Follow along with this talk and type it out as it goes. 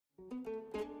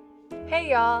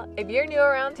Hey y'all, if you're new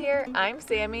around here, I'm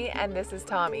Sammy and this is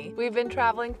Tommy. We've been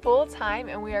traveling full time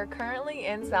and we are currently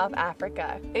in South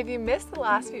Africa. If you missed the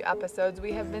last few episodes,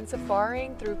 we have been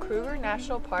safaring through Robberg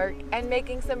National Park and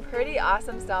making some pretty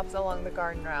awesome stops along the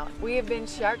garden route. We have been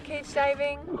shark cage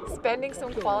diving, spending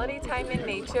some quality time in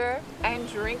nature, and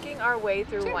drinking our way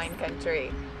through wine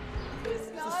country.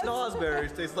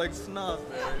 Snozberries taste like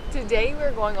snozberries. Today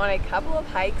we're going on a couple of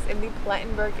hikes in the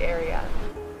Plettenberg area.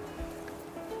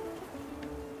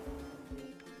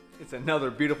 It's another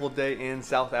beautiful day in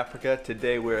South Africa.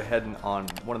 Today we're heading on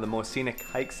one of the most scenic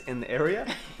hikes in the area.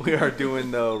 We are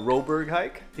doing the Robberg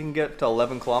hike. You can get up to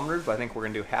 11 kilometers, but I think we're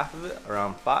gonna do half of it,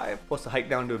 around 5. Supposed to hike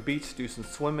down to a beach, do some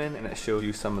swimming, and it shows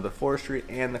you some of the forestry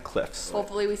and the cliffs.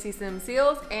 Hopefully we see some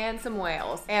seals and some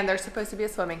whales. And there's supposed to be a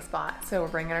swimming spot, so we're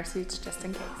bringing our suits just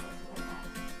in case.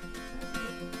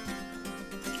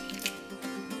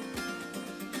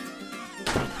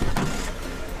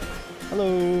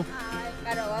 Hello.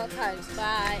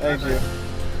 Bye. Thank you.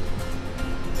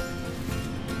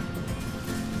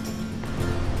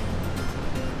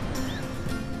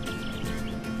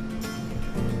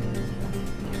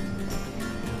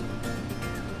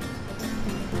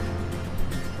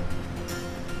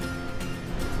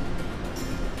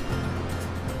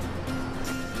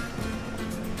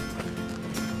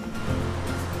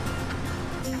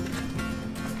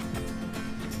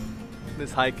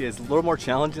 This hike is a little more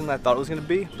challenging than I thought it was going to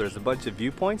be. There's a bunch of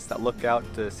viewpoints that look out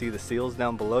to see the seals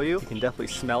down below you. You can definitely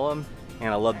smell them,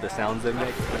 and I love the sounds they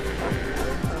make.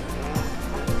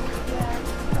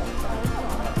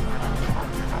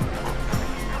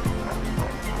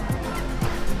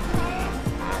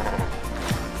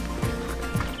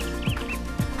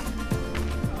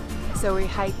 So we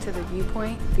hiked to the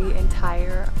viewpoint. The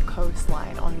entire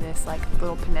coastline on this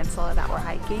little peninsula that we're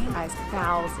hiking has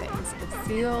thousands of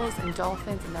seals and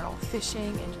dolphins, and they're all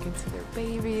fishing, and you can see their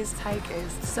babies. This hike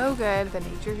is so good. The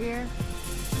nature here,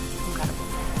 incredible.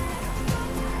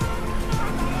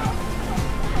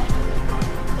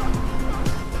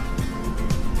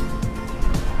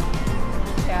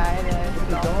 Yeah, it is.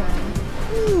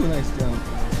 Dolphin. Ooh, nice jump.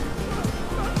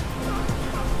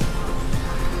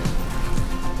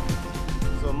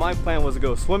 My plan was to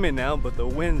go swimming now, but the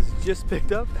wind's just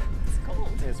picked up. It's cold.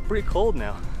 It's pretty cold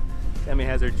now. Tammy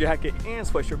has her jacket and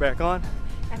sweatshirt back on.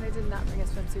 And I did not bring a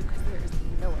swimsuit because there's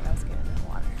no way I was getting in the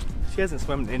water. She hasn't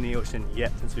swum in the ocean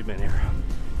yet since we've been here.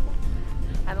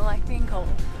 I don't like being cold.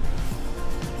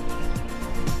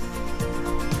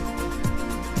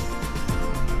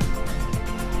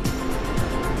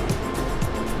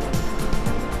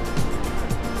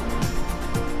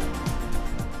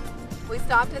 We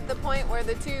stopped at the point where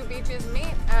the two beaches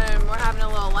meet and we're having a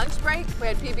little lunch break. We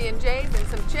had PB&Js and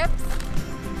some chips.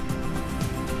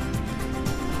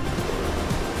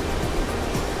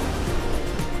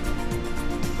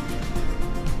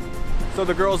 So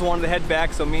the girls wanted to head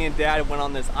back, so me and Dad went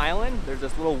on this island. There's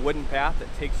this little wooden path that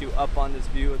takes you up on this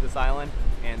view of this island,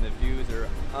 and the views are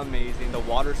amazing. The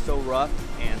water's so rough,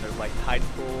 and there's like tide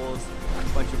pools, a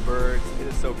bunch of birds. It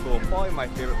is so cool. Probably my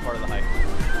favorite part of the hike.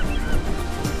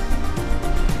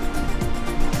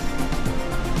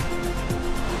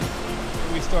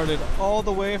 We started all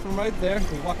the way from right there.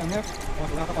 We walk on here,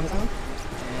 walk around up on this island,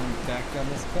 and back down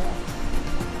this path.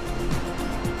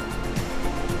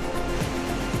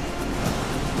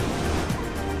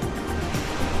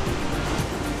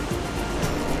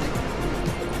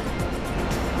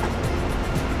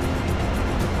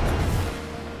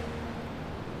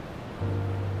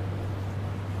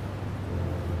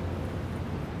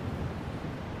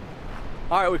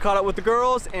 All right, we caught up with the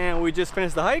girls and we just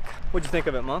finished the hike. What'd you think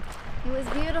of it, Mom? It was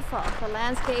beautiful. The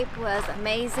landscape was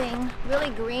amazing. Really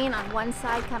green on one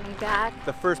side coming back.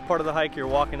 The first part of the hike, you're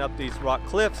walking up these rock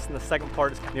cliffs, and the second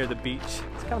part is near the beach.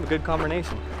 It's kind of a good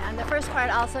combination. And the first part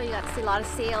also, you got to see a lot of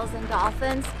seals and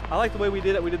dolphins. I like the way we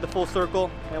did it. We did the full circle,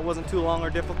 and it wasn't too long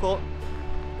or difficult.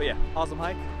 But yeah, awesome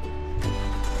hike.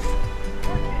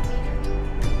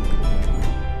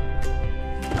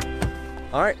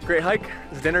 All right, great hike.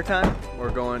 It's dinner time.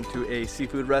 We're going to a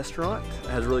seafood restaurant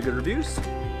that has really good reviews.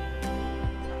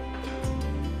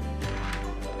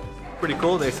 Pretty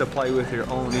cool. They supply you with your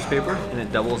own newspaper, and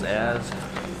it doubles as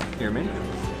your menu.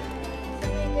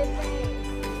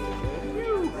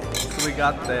 So we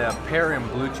got the pear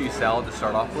and blue cheese salad to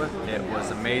start off with. It was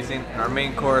amazing. And our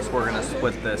main course, we're gonna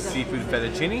split the seafood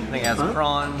fettuccine. I think it has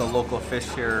prawn, the local fish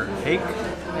here, hake,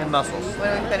 and mussels.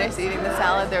 When we finished eating the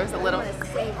salad, there was a little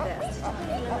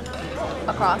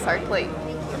across our plate.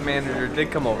 The manager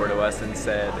did come over to us and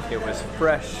said it was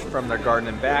fresh from their garden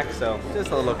and back, so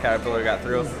just a little caterpillar got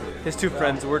through. His two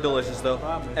friends were delicious though,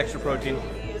 extra protein.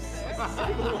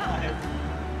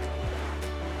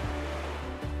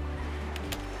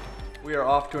 We are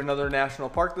off to another national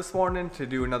park this morning to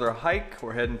do another hike.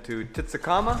 We're heading to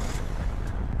Tsitsikamma.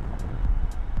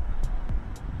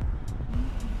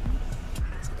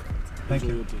 Thank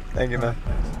you. Thank you, man.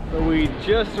 So we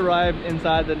just arrived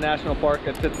inside the national park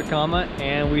at Tsitsikamma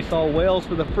and we saw whales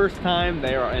for the first time.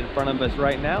 They are in front of us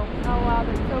right now. Oh wow,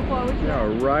 they're so close. They are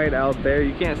right out there.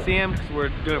 You can't see them because we're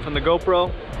doing it from the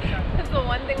GoPro. That's the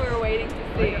one thing we were waiting to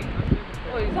see.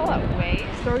 Oh, you saw that wave?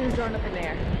 Throw your drone up in the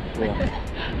air. Cool.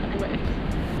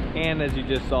 And as you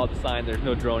just saw the sign, there's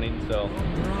no droning, so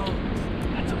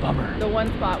that's a bummer. The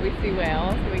one spot we see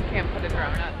whales, so we can't put a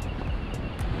drone up.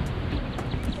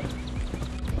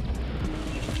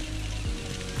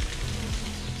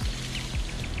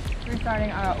 We're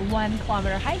starting our 1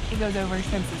 kilometer hike. It goes over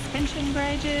some suspension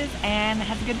bridges and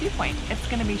has a good viewpoint. It's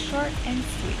gonna be short and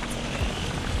sweet.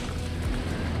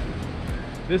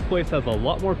 This place has a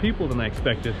lot more people than I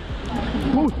expected.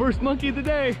 Ooh, first monkey of the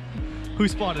day. Who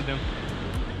spotted him?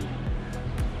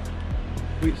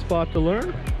 Sweet spot to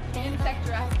learn. Insect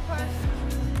Jurassic Park.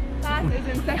 Class is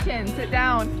in session. Sit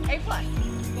down. A+.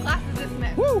 Class is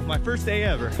dismissed. Woo! My first day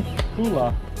ever.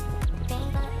 Hula.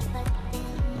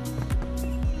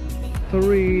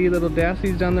 3 little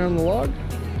dassies down there on the log.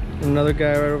 Another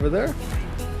guy right over there.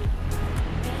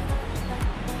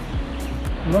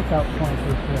 Lookout point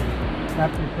is there.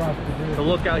 After you cross the bridge. The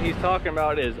lookout he's talking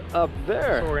about is up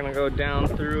there. So we're gonna go down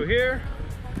through here,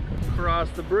 cross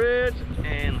the bridge,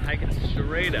 and hike it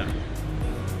straight up.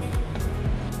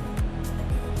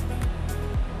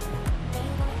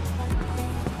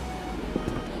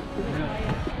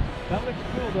 That looks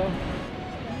cool though.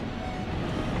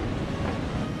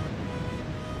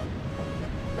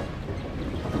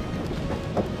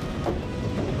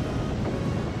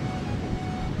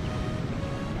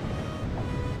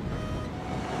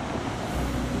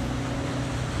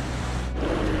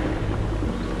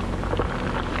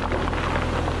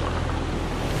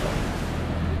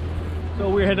 So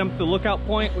we're heading up to the lookout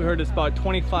point. We heard it's about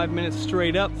 25 minutes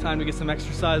straight up. Time to get some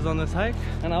exercise on this hike.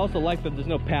 And I also like that there's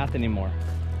no path anymore.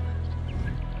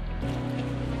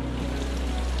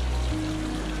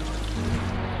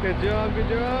 Good job, good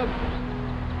job.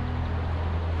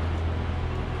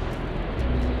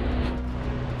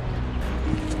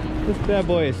 This bad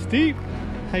boy is steep.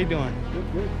 How you doing?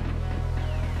 Good, good.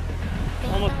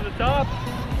 Almost to the top.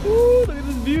 Woo, look at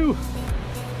this view.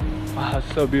 Wow,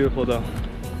 it's so beautiful though.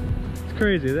 It's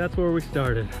crazy, that's where we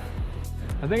started.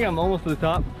 I think I'm almost to the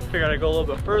top. Figured I'd go a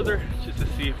little bit further just to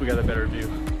see if we got a better view.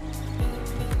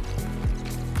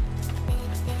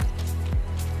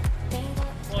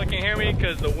 Well, you can hear me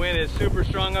because the wind is super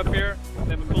strong up here.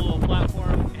 They have a cool little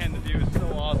platform and the view is so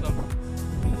awesome.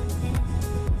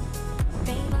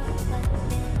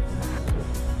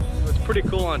 It's pretty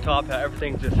cool on top how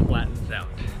everything just flattens out.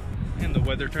 And the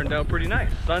weather turned out pretty nice.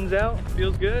 Sun's out,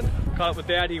 feels good. Caught up with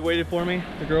Dad, he waited for me.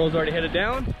 The girl's already headed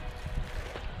down.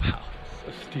 Wow,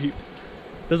 so steep.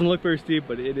 Doesn't look very steep,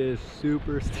 but it is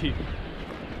super steep.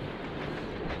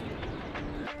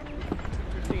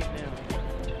 15 now.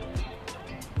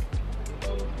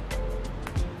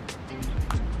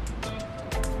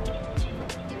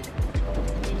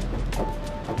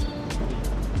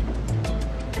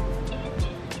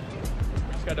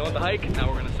 Just got done with the hike. Now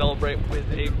we're gonna celebrate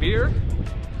with a beer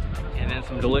and then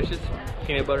some delicious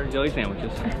peanut butter and jelly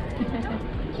sandwiches.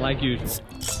 Like usual.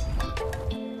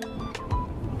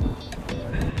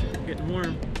 Getting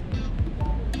warm.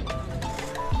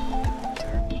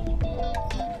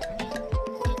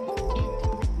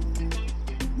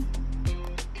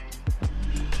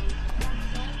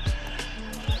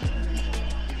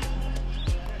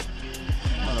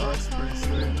 Oh, that's pretty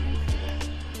sweet.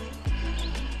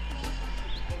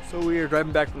 So we are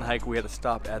driving back from the hike. We had to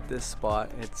stop at this spot.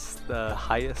 It's the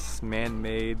highest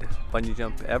man-made bungee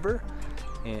jump ever,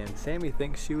 and Sammy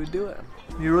thinks she would do it.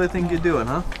 You really think you'd do it,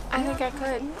 huh? I think I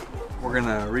could. We're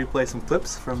gonna replay some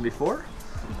clips from before.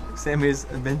 Sammy's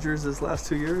adventures this last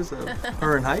 2 years of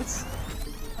her and heights.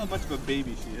 How much of a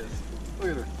baby she is. Look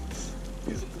at her.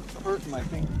 She's hurting my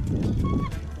finger.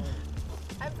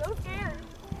 I'm so scared.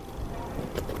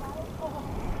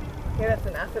 Okay, that's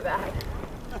enough of that.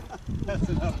 That's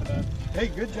enough of that. Hey,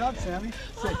 good job, Sammy.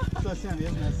 So Sammy,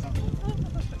 isn't that something?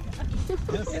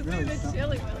 That's really something.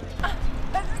 Chilly.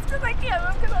 That's just because I can't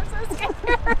move because I'm so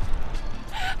scared.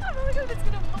 I'm really just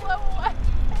gonna blow away.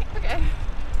 Okay.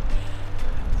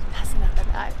 That's enough of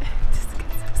that. It just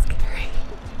gets so scary.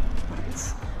 Nice.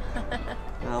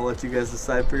 And I'll let you guys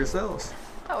decide for yourselves.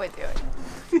 I would do it.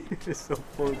 You're so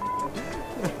funny.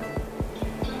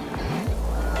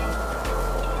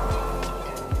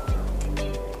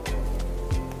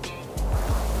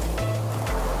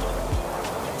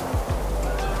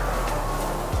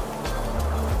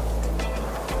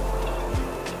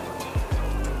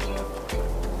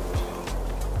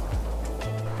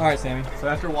 All right, Sammy. So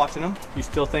after watching them, you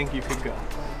still think you could go?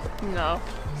 No,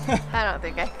 I don't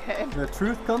think I could. The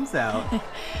truth comes out.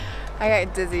 I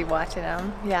got dizzy watching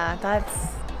them. Yeah, that's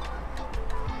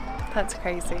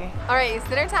crazy. All right, it's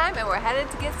dinner time and we're headed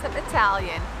to get some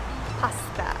Italian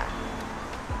pasta.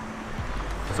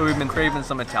 So we've been craving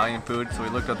some Italian food, so we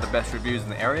looked up the best reviews in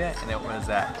the area, and it was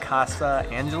at Casa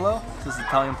Angelo. This is the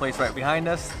Italian place right behind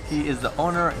us. He is the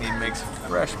owner, and he makes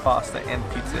fresh pasta and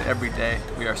pizza every day.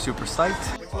 We are super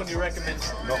psyched. Which one do you recommend?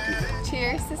 Gnocchi.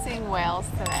 Cheers to seeing whales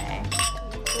today.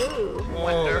 Ooh, Oh,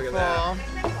 wonderful.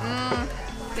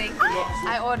 Thank you.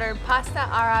 I ordered pasta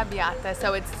arrabbiata,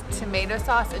 so it's tomato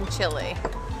sauce and chili.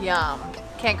 Yum.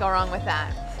 Can't go wrong with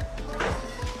that.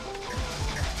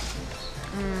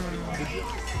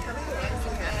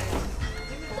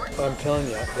 I'm telling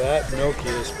you, that gnocchi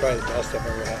is probably the best I've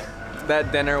ever had.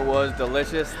 That dinner was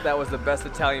delicious. That was the best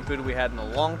Italian food we had in a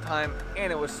long time,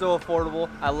 and it was so affordable.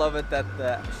 I love it that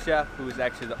the chef, who is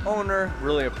actually the owner,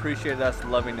 really appreciated us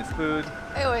loving his food.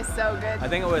 It was so good. I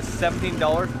think it was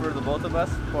 $17 for the both of us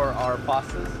for our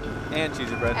pastas and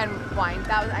cheesy bread. And wine.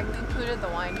 That was, I included the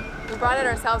wine. We brought it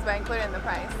ourselves, but I included it in the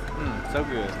price. So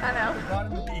good. I know.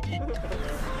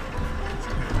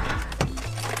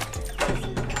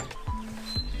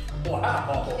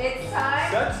 Wow. It's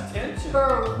time Such tension.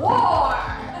 for war.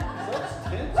 Such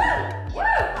tension.